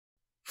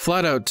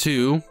Flatout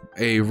 2,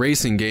 a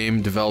racing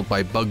game developed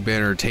by Bugbear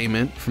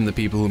Entertainment from the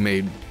people who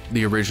made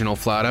the original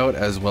Flatout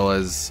as well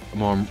as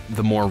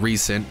the more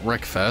recent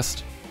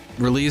Wreckfest.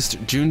 Released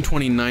June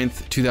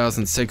 29th,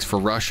 2006 for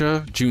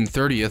Russia, June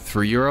 30th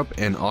for Europe,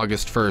 and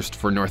August 1st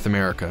for North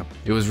America.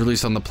 It was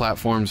released on the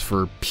platforms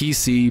for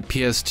PC,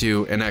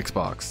 PS2, and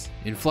Xbox.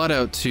 In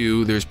Flatout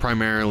 2, there's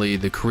primarily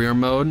the career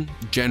mode,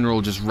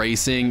 general just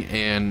racing,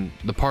 and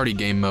the party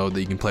game mode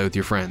that you can play with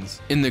your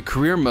friends. In the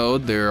career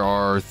mode, there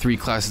are 3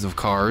 classes of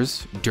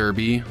cars: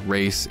 Derby,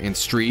 Race, and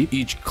Street.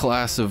 Each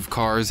class of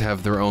cars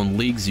have their own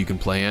leagues you can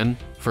play in.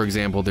 For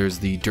example, there's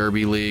the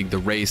Derby League, the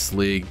Race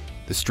League,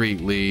 the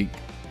Street League.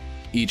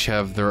 Each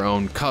have their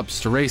own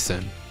cups to race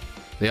in.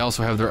 They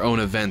also have their own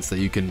events that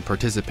you can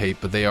participate,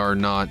 but they are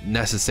not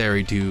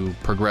necessary to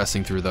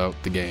progressing through the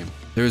game.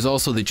 There is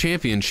also the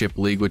Championship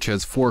League, which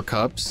has 4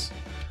 cups,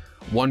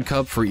 1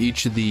 cup for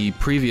each of the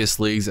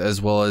previous leagues,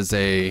 as well as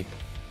a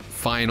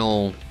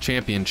final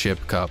championship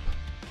cup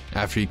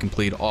after you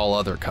complete all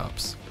other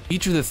cups.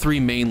 Each of the 3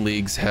 main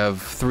leagues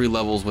have 3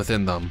 levels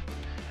within them.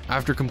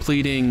 After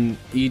completing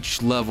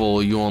each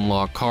level, you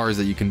unlock cars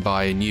that you can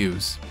buy and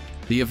use.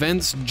 The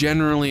events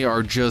generally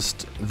are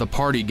just the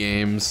party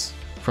games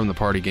from the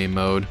party game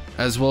mode,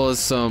 as well as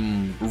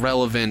some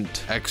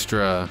relevant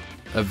extra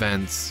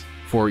events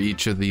for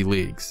each of the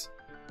leagues.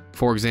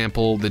 For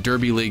example, the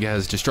Derby League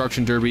has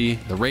Destruction Derby,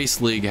 the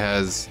Race League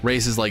has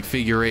races like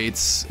figure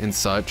eights and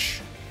such,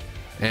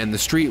 and the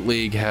Street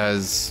League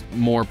has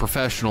more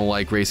professional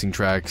like racing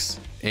tracks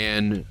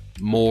and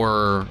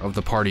more of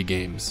the party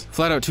games.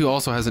 Flatout 2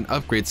 also has an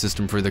upgrade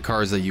system for the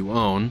cars that you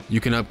own. You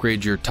can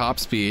upgrade your top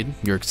speed,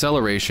 your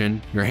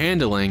acceleration, your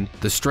handling,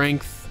 the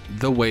strength,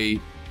 the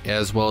weight,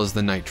 as well as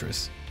the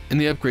nitrous. In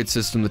the upgrade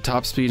system, the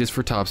top speed is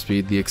for top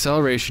speed, the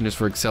acceleration is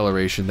for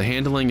acceleration, the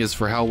handling is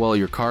for how well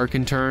your car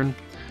can turn,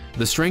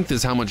 the strength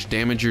is how much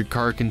damage your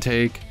car can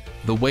take,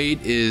 the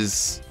weight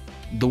is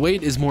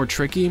more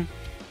tricky.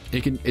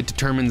 It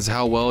determines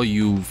how well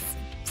you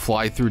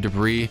fly through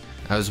debris,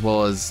 as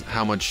well as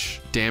how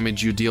much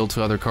damage you deal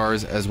to other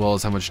cars, as well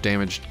as how much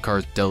damage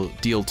cars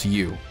deal to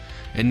you.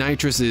 And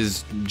nitrous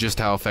is just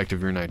how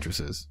effective your nitrous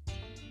is.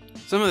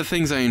 Some of the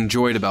things I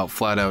enjoyed about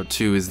Flatout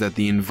 2 is that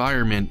the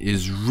environment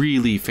is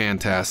really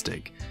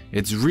fantastic.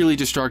 It's really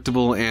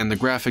destructible, and the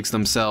graphics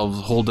themselves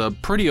hold up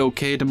pretty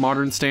okay to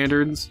modern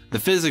standards. The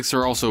physics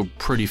are also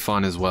pretty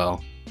fun as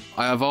well.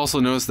 I have also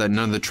noticed that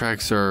none of the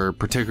tracks are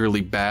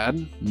particularly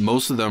bad.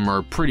 Most of them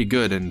are pretty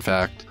good, in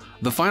fact.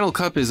 The Final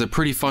Cup is a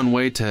pretty fun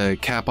way to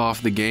cap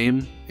off the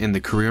game in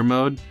the career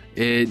mode.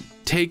 It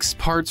takes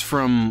parts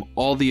from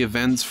all the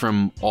events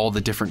from all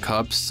the different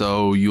cups,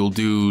 so you'll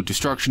do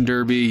Destruction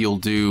Derby, you'll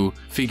do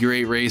figure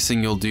eight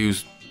racing, you'll do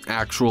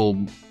actual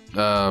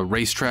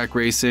racetrack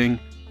racing,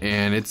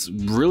 and it's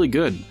really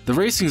good. The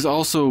racing is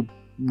also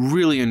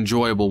really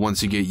enjoyable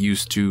once you get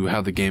used to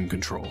how the game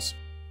controls.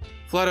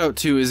 Flatout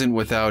 2 isn't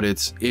without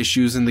its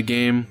issues in the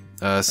game.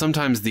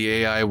 Sometimes the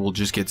AI will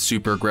just get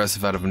super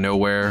aggressive out of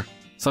nowhere.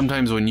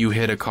 Sometimes when you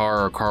hit a car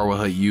or a car will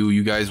hit you,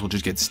 you guys will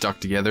just get stuck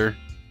together.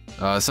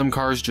 Some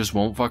cars just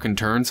won't fucking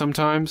turn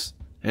sometimes.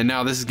 And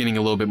now this is getting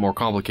a little bit more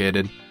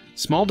complicated.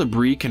 Small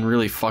debris can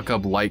really fuck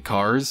up light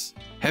cars.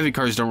 Heavy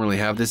cars don't really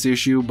have this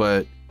issue,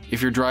 but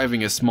if you're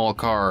driving a small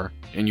car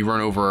and you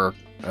run over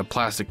a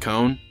plastic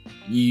cone,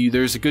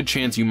 there's a good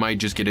chance you might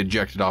just get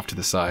ejected off to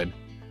the side.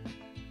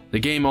 The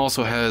game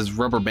also has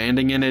rubber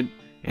banding in it,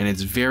 and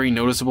it's very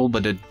noticeable,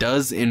 but it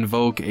does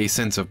invoke a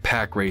sense of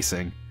pack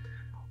racing.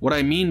 What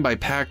I mean by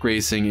pack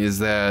racing is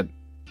that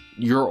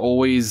you're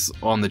always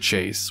on the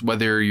chase,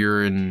 whether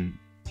you're in,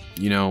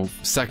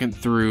 2nd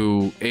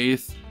through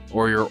 8th,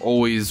 or you're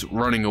always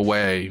running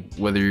away,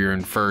 whether you're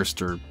in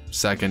 1st or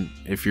 2nd,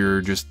 if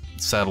you're just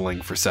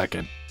settling for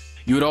 2nd.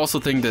 You would also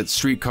think that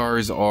street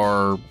cars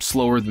are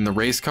slower than the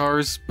race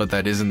cars, but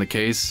that isn't the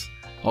case,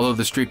 although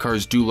the street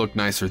cars do look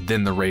nicer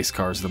than the race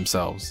cars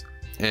themselves.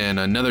 And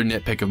another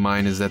nitpick of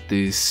mine is that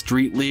the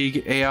Street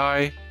League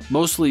AI,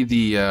 mostly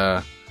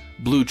the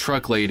Blue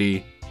Truck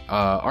Lady,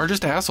 are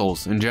just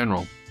assholes in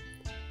general.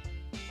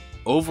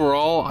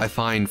 Overall, I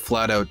find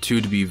Flatout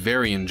 2 to be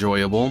very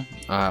enjoyable.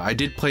 I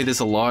did play this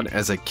a lot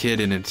as a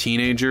kid and a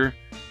teenager,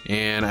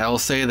 and I'll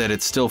say that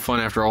it's still fun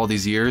after all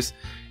these years.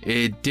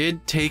 It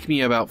did take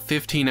me about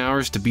 15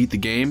 hours to beat the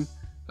game.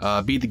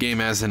 Beat the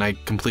game as in I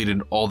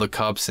completed all the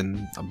cups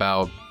and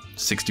about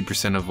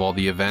 60% of all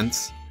the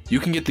events. You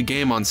can get the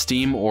game on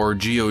Steam or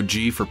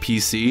GOG for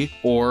PC,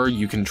 or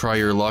you can try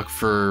your luck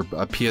for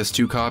a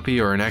PS2 copy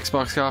or an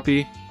Xbox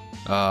copy.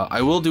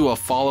 I will do a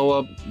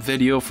follow-up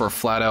video for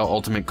Flatout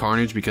Ultimate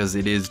Carnage because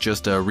it is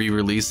just a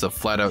re-release of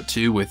Flatout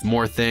 2 with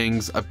more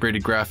things,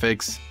 upgraded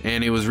graphics,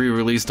 and it was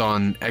re-released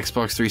on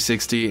Xbox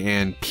 360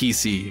 and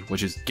PC,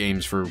 which is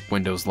games for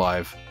Windows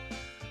Live.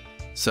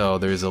 So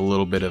there's a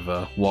little bit of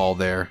a wall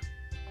there.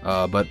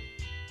 But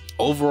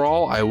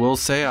overall, I will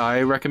say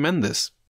I recommend this.